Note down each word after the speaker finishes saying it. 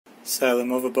So the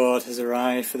motherboard has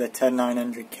arrived for the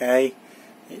 10900K.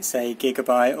 It's a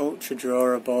Gigabyte ultra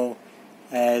durable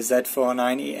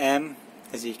Z490M.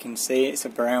 As you can see, it's a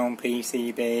brown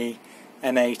PCB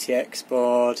MATX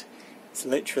board. It's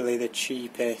literally the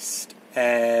cheapest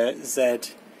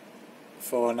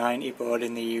Z490 board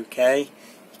in the UK. You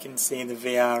can see the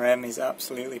VRM is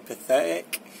absolutely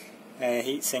pathetic.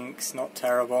 Heatsink's not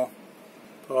terrible.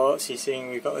 Ports, you're seeing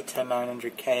we've got the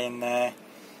 10900K in there.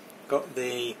 Got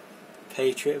the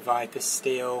Patriot Viper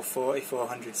Steel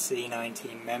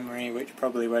 4400C19 memory, which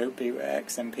probably won't be with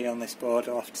XMP on this board,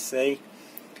 I'll have to see.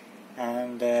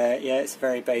 And yeah, it's a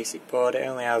very basic board. It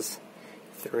only has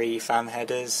 3 fan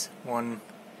headers, one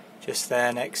just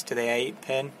there next to the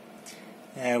 8-pin,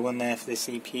 one there for the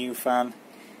CPU fan,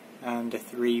 and a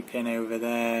 3-pin over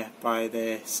there by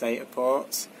the SATA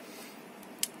ports.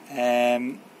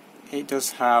 It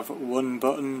does have one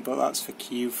button, but that's for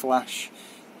Q flash,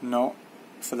 not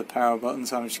for the power button,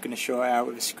 so I'm just going to short it out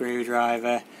with a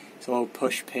screwdriver. It's all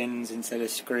push pins instead of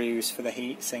screws for the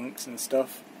heat sinks and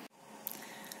stuff.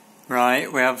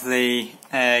 Right, we have the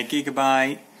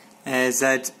Gigabyte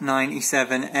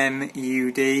Z490M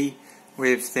UD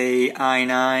with the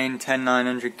i9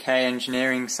 10900K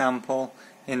engineering sample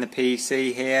in the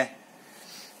PC here.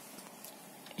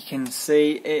 You can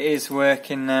see it is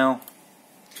working now.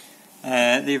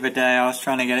 The other day I was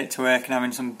trying to get it to work and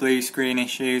having some blue screen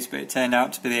issues, but it turned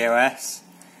out to be the OS.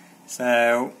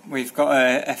 So we've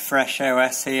got a fresh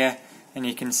OS here, and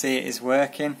you can see it is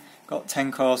working. Got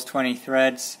 10 cores, 20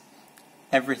 threads.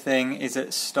 Everything is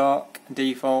at stock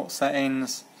default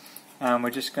settings, and we're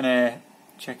just going to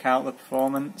check out the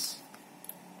performance.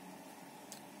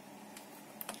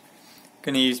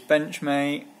 Going to use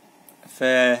Benchmate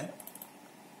for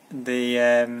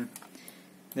the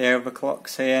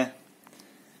overclocks here.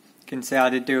 You can see I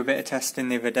did do a bit of testing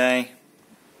the other day.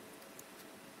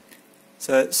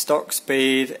 So at stock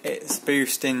speed it's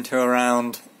boosting to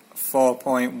around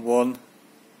 4.1.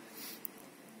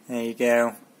 There you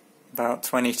go, about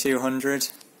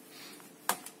 2200.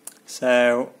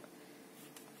 So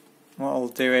what I'll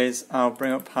do is I'll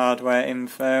bring up hardware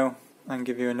info and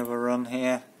give you another run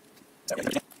here.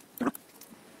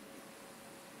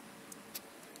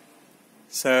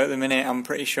 So at the minute I'm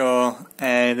pretty sure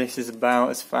this is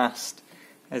about as fast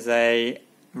as a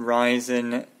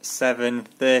Ryzen 7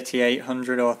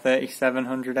 3800 or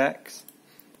 3700X.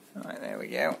 Right, there we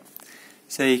go.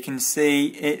 So you can see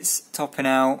it's topping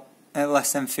out at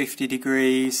less than 50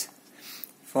 degrees,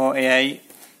 48. You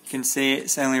can see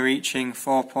it's only reaching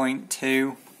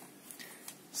 4.2.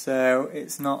 So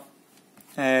it's not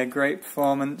a great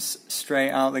performance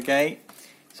straight out the gate.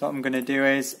 So what I'm going to do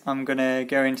is I'm going to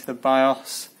go into the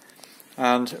BIOS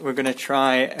and we're going to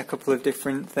try a couple of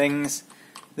different things.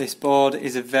 This board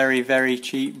is a very, very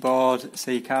cheap board,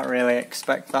 so you can't really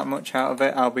expect that much out of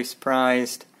it. I'll be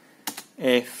surprised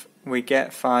if we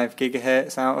get 5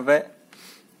 GHz out of it.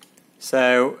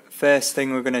 So first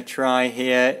thing we're going to try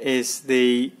here is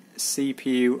the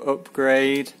CPU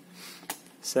upgrade.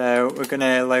 So we're going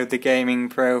to load the gaming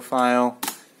profile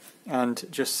and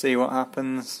just see what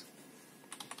happens.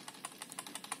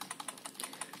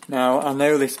 Now I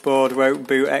know this board won't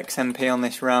boot XMP on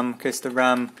this RAM because the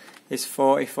RAM is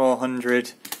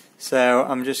 4400, so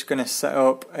I'm just going to set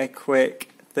up a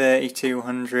quick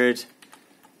 3200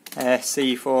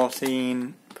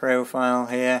 C14 profile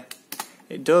here.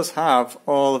 It does have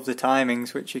all of the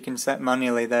timings, which you can set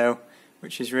manually though,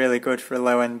 which is really good for a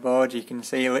low end board. You can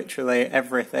see literally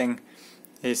everything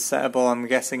is settable. I'm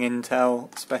guessing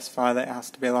Intel specify that it has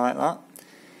to be like that.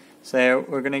 So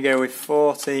we're going to go with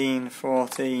 14,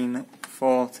 14,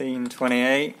 14,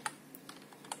 28.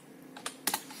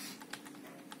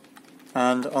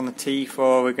 And on the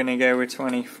T4 we're going to go with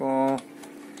 24.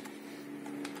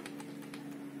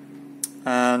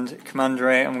 And command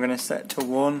rate I'm going to set to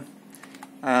 1.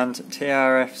 And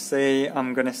TRFC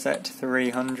I'm going to set to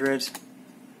 300.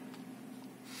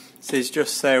 This is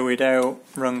just so we don't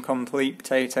run complete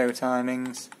potato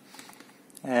timings.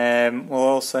 We'll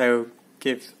also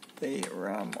give the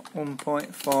RAM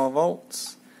 1.4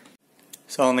 volts.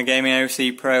 So on the gaming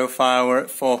OC profile we're at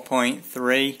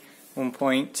 4.3,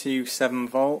 1.27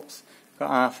 volts.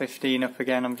 Got R15 up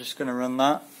again, I'm just going to run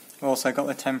that. We've also got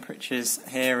the temperatures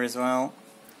here as well.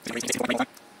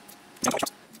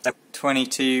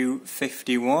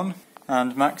 2251,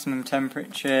 and maximum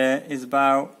temperature is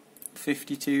about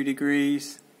 52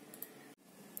 degrees.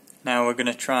 Now we're going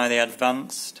to try the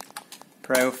advanced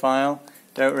profile.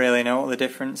 Don't really know what the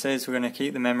difference is. We're going to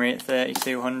keep the memory at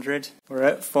 3200. We're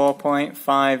at 4.5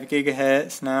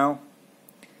 GHz now.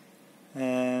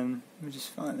 Let me just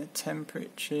find the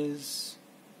temperatures.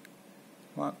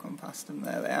 Might come past them,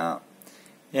 there they are.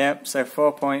 Yep, so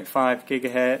 4.5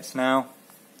 gigahertz now.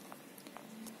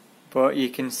 But you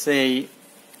can see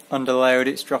under load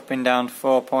it's dropping down to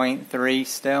 4.3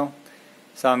 still.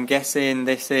 So I'm guessing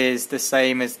this is the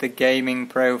same as the gaming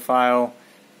profile,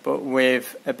 but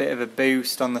with a bit of a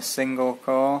boost on the single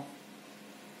core.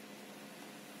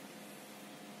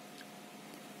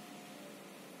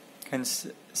 Can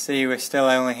see we're still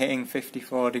only hitting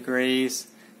 54 degrees,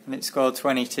 and it scored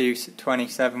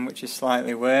 22-27, which is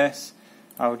slightly worse.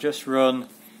 I'll just run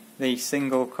the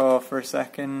single core for a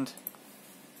second,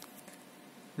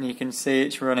 and you can see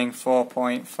it's running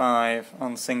 4.5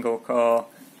 on single core.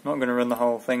 I'm not going to run the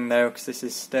whole thing though, because this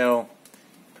is still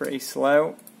pretty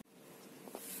slow.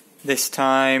 This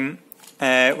time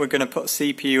we're going to put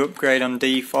CPU upgrade on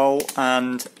default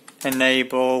and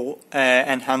enable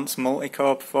enhanced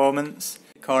multi-core performance.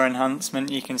 Core enhancement,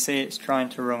 you can see it's trying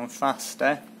to run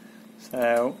faster.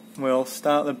 So we'll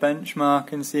start the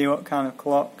benchmark and see what kind of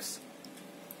clocks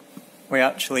we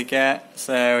actually get.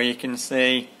 So you can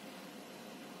see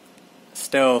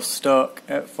still stuck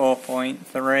at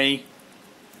 4.3.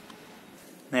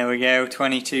 There we go,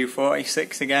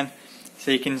 2246 again.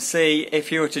 So you can see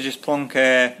if you were to just plonk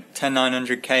a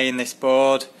 10900K in this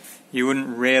board, you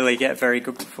wouldn't really get very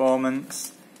good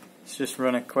performance. Let's just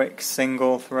run a quick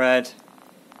single thread.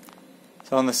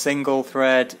 So on the single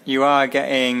thread you are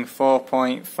getting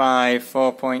 4.5,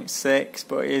 4.6,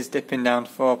 but it is dipping down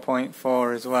to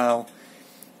 4.4 as well.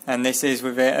 And this is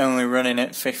with it only running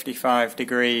at 55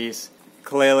 degrees.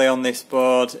 Clearly on this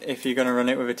board, if you're going to run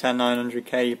it with a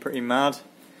 10900K, you're pretty mad.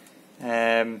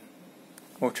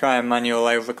 We'll try a manual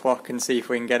overclock and see if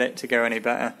we can get it to go any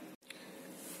better.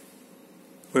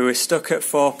 We were stuck at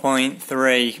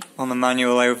 4.3 on the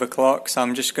manual overclock, so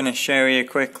I'm just going to show you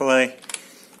quickly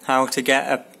how to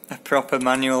get a proper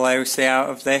manual OC out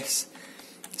of this.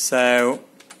 So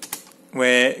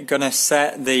we're going to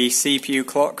set the CPU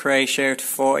clock ratio to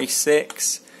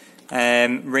 46,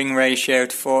 ring ratio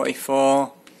to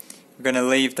 44. We're going to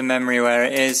leave the memory where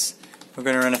it is. We're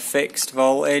going to run a fixed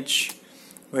voltage.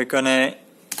 We're going to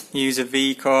use a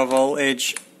V-core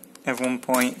voltage of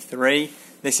 1.3.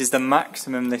 This is the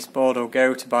maximum this board will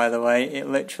go to, by the way. It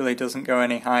literally doesn't go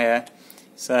any higher.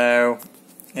 So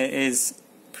it is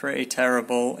pretty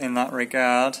terrible in that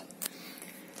regard.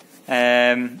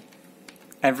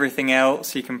 Everything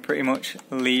else you can pretty much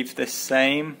leave the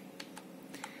same.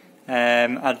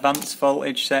 Advanced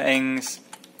voltage settings,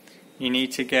 you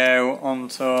need to go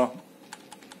onto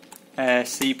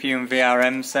CPU and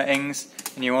VRM settings,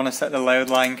 and you want to set the load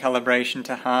line calibration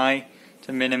to high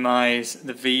to minimise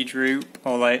the V droop,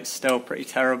 although it's still pretty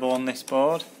terrible on this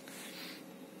board.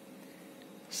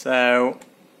 So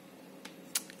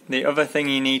the other thing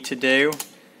you need to do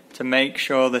to make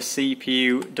sure the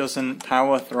CPU doesn't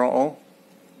power throttle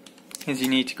is you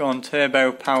need to go on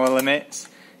turbo power limits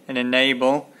and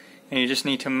enable, and you just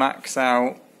need to max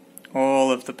out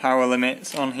all of the power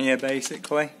limits on here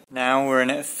basically. Now we're in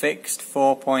a fixed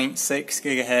 4.6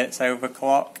 GHz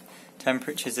overclock.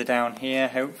 Temperatures are down here,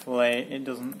 hopefully it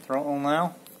doesn't throttle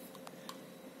now.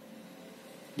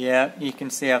 Yeah, you can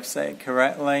see I've set it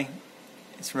correctly.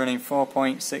 It's running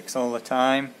 4.6 all the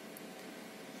time.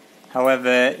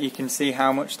 However, you can see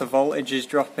how much the voltage is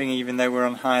dropping even though we're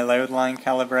on high load line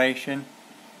calibration.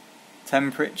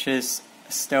 Temperatures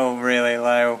are still really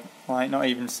low, like not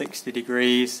even 60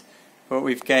 degrees, but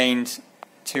we've gained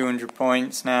 200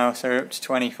 points now, so we're up to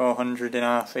 2400 in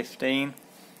R15.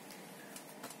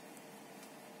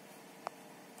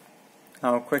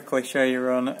 I'll quickly show you a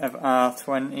run of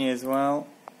R20 as well.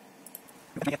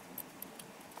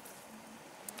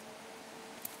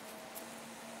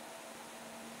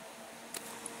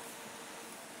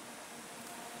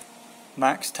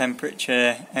 Max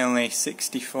temperature only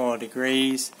 64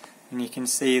 degrees, and you can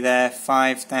see there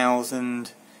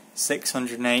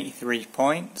 5,683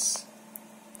 points.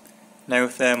 No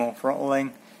thermal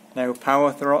throttling, no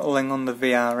power throttling on the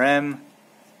VRM,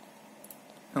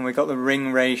 and we got the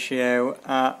ring ratio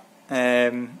at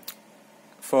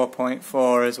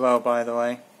 4.4 as well, by the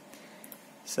way.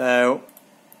 So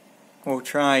we'll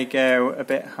try go a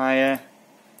bit higher.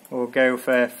 We'll go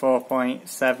for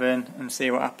 4.7 and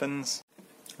see what happens.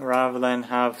 Rather than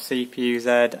have CPU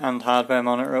Z and hardware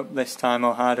monitor up this time,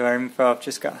 or hardware info, I've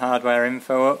just got hardware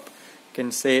info up. You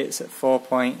can see it's at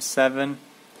 4.7.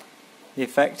 The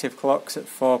effective clock's at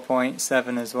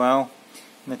 4.7 as well.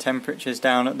 And the temperature's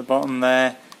down at the bottom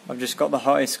there. I've just got the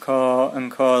hottest core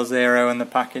and core 0 and the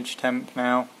package temp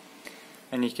now.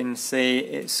 And you can see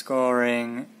it's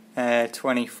scoring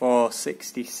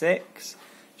 2466.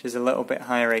 Which is a little bit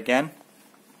higher again.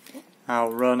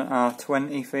 I'll run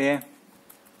R20 for you.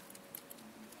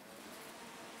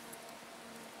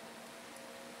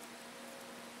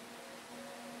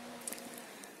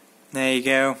 There you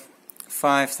go,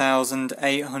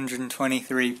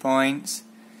 5,823 points.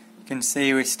 You can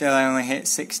see we still only hit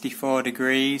 64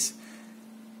 degrees.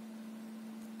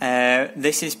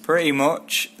 This is pretty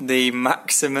much the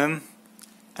maximum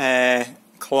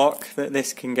clock that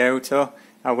this can go to.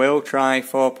 I will try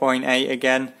 4.8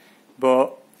 again,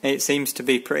 but it seems to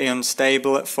be pretty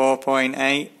unstable at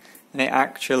 4.8, and it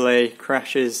actually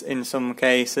crashes in some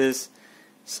cases.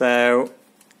 So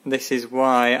this is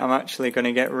why I'm actually going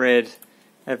to get rid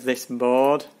of this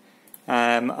board.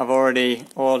 I've already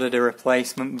ordered a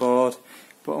replacement board,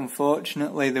 but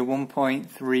unfortunately the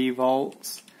 1.3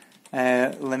 volts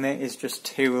limit is just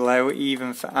too low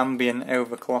even for ambient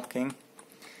overclocking.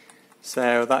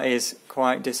 So that is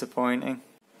quite disappointing.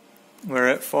 We're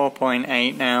at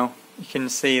 4.8 now. You can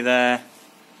see there,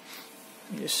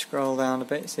 just scroll down a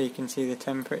bit so you can see the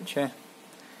temperature.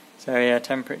 So yeah,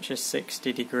 temperature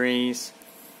 60 degrees.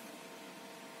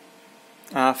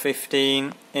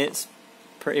 R15, it's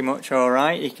pretty much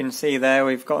alright. You can see there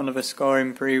we've got another score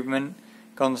improvement,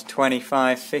 gone to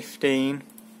 25.15.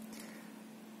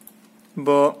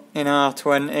 But in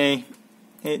R20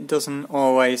 it doesn't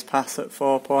always pass at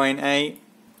 4.8.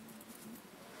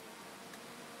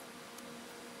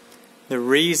 The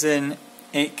reason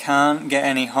it can't get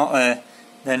any hotter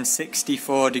than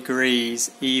 64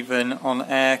 degrees even on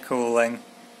air cooling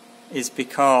is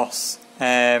because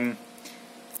the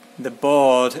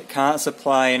board can't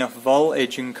supply enough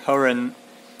voltage and current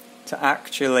to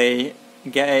actually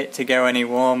get it to go any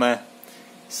warmer.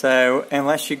 So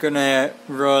unless you're going to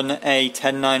run a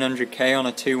 10900K on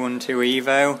a 212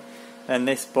 Evo, then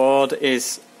this board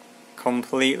is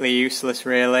completely useless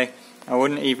really. I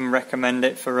wouldn't even recommend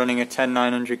it for running a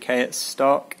 10900K at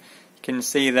stock. You can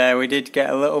see there we did get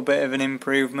a little bit of an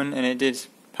improvement and it did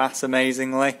pass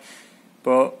amazingly,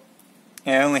 but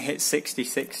it only hit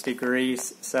 66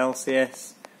 degrees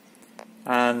Celsius,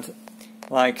 and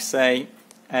like I say,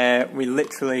 we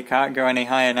literally can't go any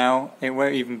higher now. It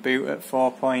won't even boot at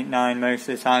 4.9 most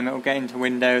of the time. It will get into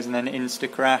Windows and then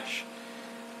insta crash.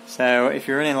 So if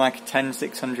you're running like a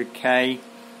 10600K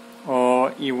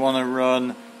or you want to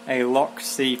run a locked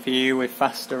CPU with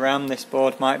faster RAM, this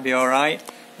board might be alright.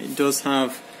 It does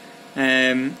have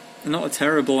not a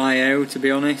terrible I/O, to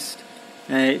be honest.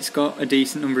 It's got a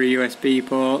decent number of USB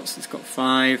ports. It's got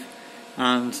 5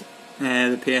 and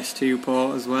the PS2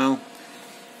 port as well.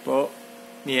 But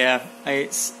yeah,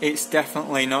 it's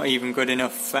definitely not even good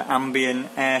enough for ambient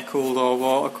air cooled or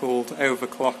water cooled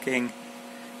overclocking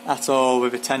at all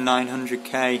with a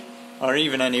 10900K or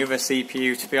even any other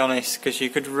CPU, to be honest, because you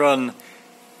could run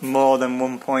more than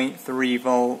 1.3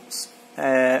 volts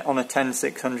on a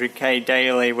 10600K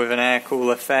daily with an air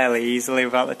cooler fairly easily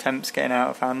without the temps getting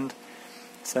out of hand.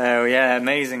 So yeah,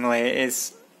 amazingly it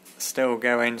is still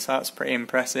going, so that's pretty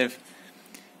impressive.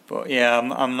 But yeah,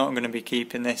 I'm not going to be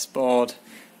keeping this board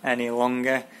any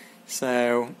longer,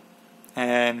 so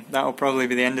that'll probably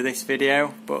be the end of this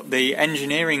video. But the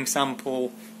engineering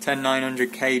sample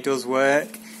 10900K does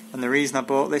work, and the reason I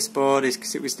bought this board is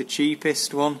because it was the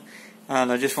cheapest one,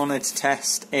 and I just wanted to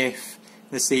test if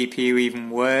the CPU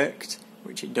even worked,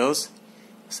 which it does.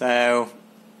 So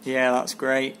yeah, that's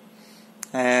great.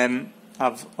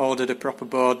 I've ordered a proper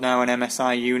board now, an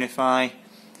MSI Unify,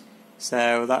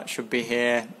 so that should be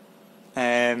here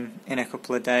in a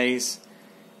couple of days.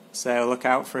 So look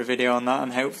out for a video on that,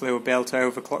 and hopefully we'll be able to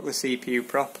overclock the CPU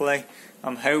properly.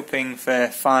 I'm hoping for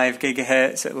 5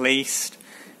 GHz at least.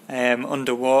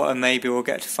 Underwater maybe we'll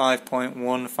get to 5.1,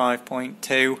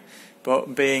 5.2,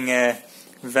 but being a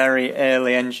very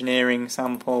early engineering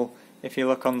sample, if you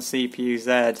look on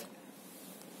CPU-Z,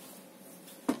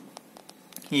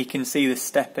 you can see the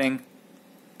stepping,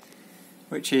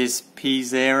 which is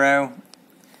P0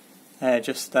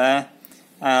 just there,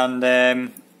 and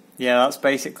yeah, that's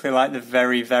basically like the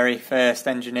very first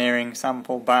engineering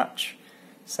sample batch.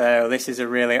 So this is a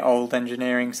really old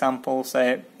engineering sample,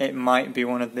 so it might be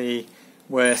one of the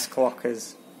worst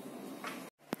clockers.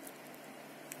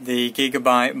 The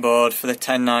Gigabyte board for the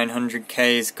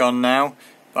 10900K is gone now,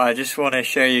 but I just want to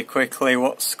show you quickly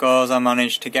what scores I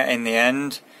managed to get in the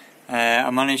end. I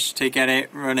managed to get it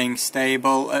running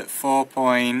stable at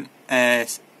 4.8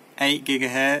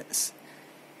 GHz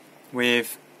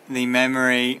with the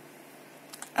memory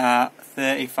at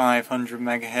 3500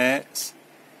 MHz,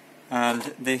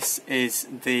 and this is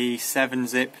the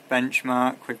 7-zip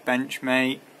benchmark with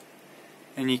Benchmate,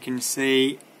 and you can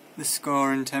see the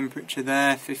score and temperature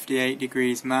there, 58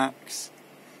 degrees max,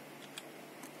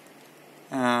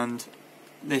 and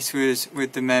this was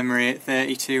with the memory at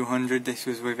 3200, this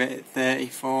was with it at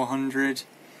 3400,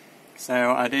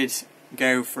 so I did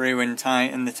go through and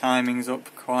tighten the timings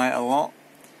up quite a lot.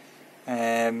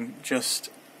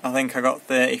 I think I got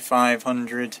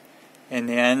 3500 in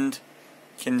the end.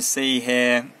 You can see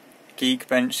here,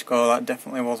 Geekbench score, that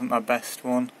definitely wasn't my best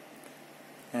one.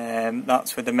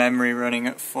 That's with the memory running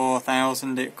at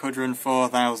 4000. It could run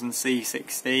 4000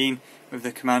 C16 with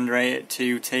the command rate at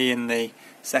 2T and the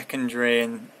secondary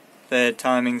and third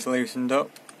timings loosened up.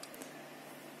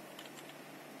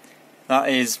 That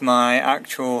is my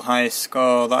actual highest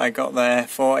score that I got there,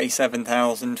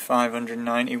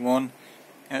 47,591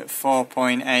 at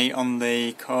 4.8 on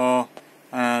the core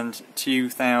and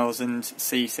 2000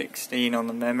 C16 on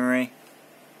the memory.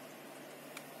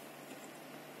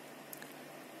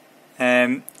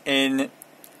 In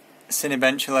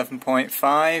Cinebench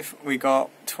 11.5 we got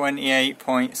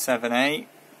 28.78,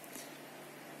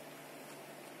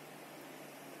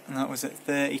 and that was at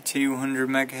 3200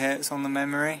 MHz on the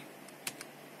memory.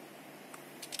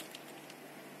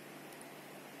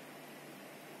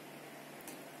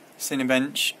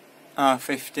 Cinebench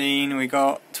R15 we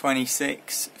got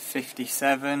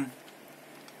 26.57,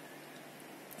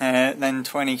 then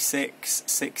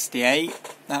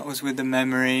 26.68, that was with the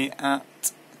memory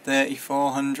at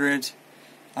 3400,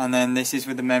 and then this is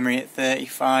with the memory at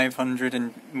 3500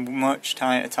 and much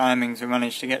tighter timings. We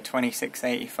managed to get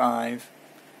 26.85.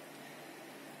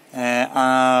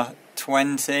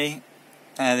 R20,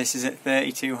 this is at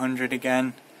 3200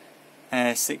 again,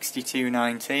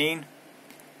 62.19.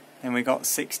 Then we got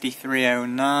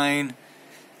 6309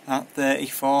 at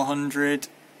 3400.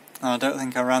 I don't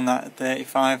think I ran that at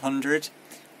 3500,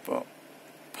 but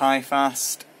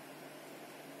PieFast.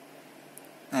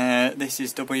 This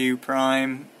is W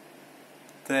Prime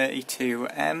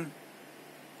 32M.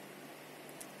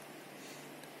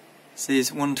 This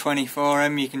is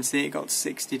 124M. You can see it got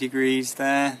 60 degrees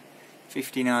there.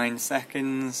 59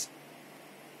 seconds.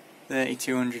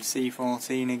 3200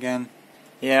 C14 again.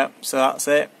 Yeah, so that's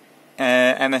it.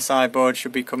 MSI board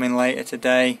should be coming later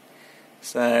today,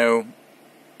 so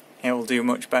it will do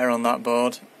much better on that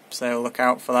board. So look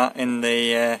out for that in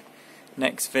the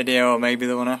next video, or maybe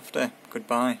the one after.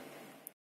 Goodbye.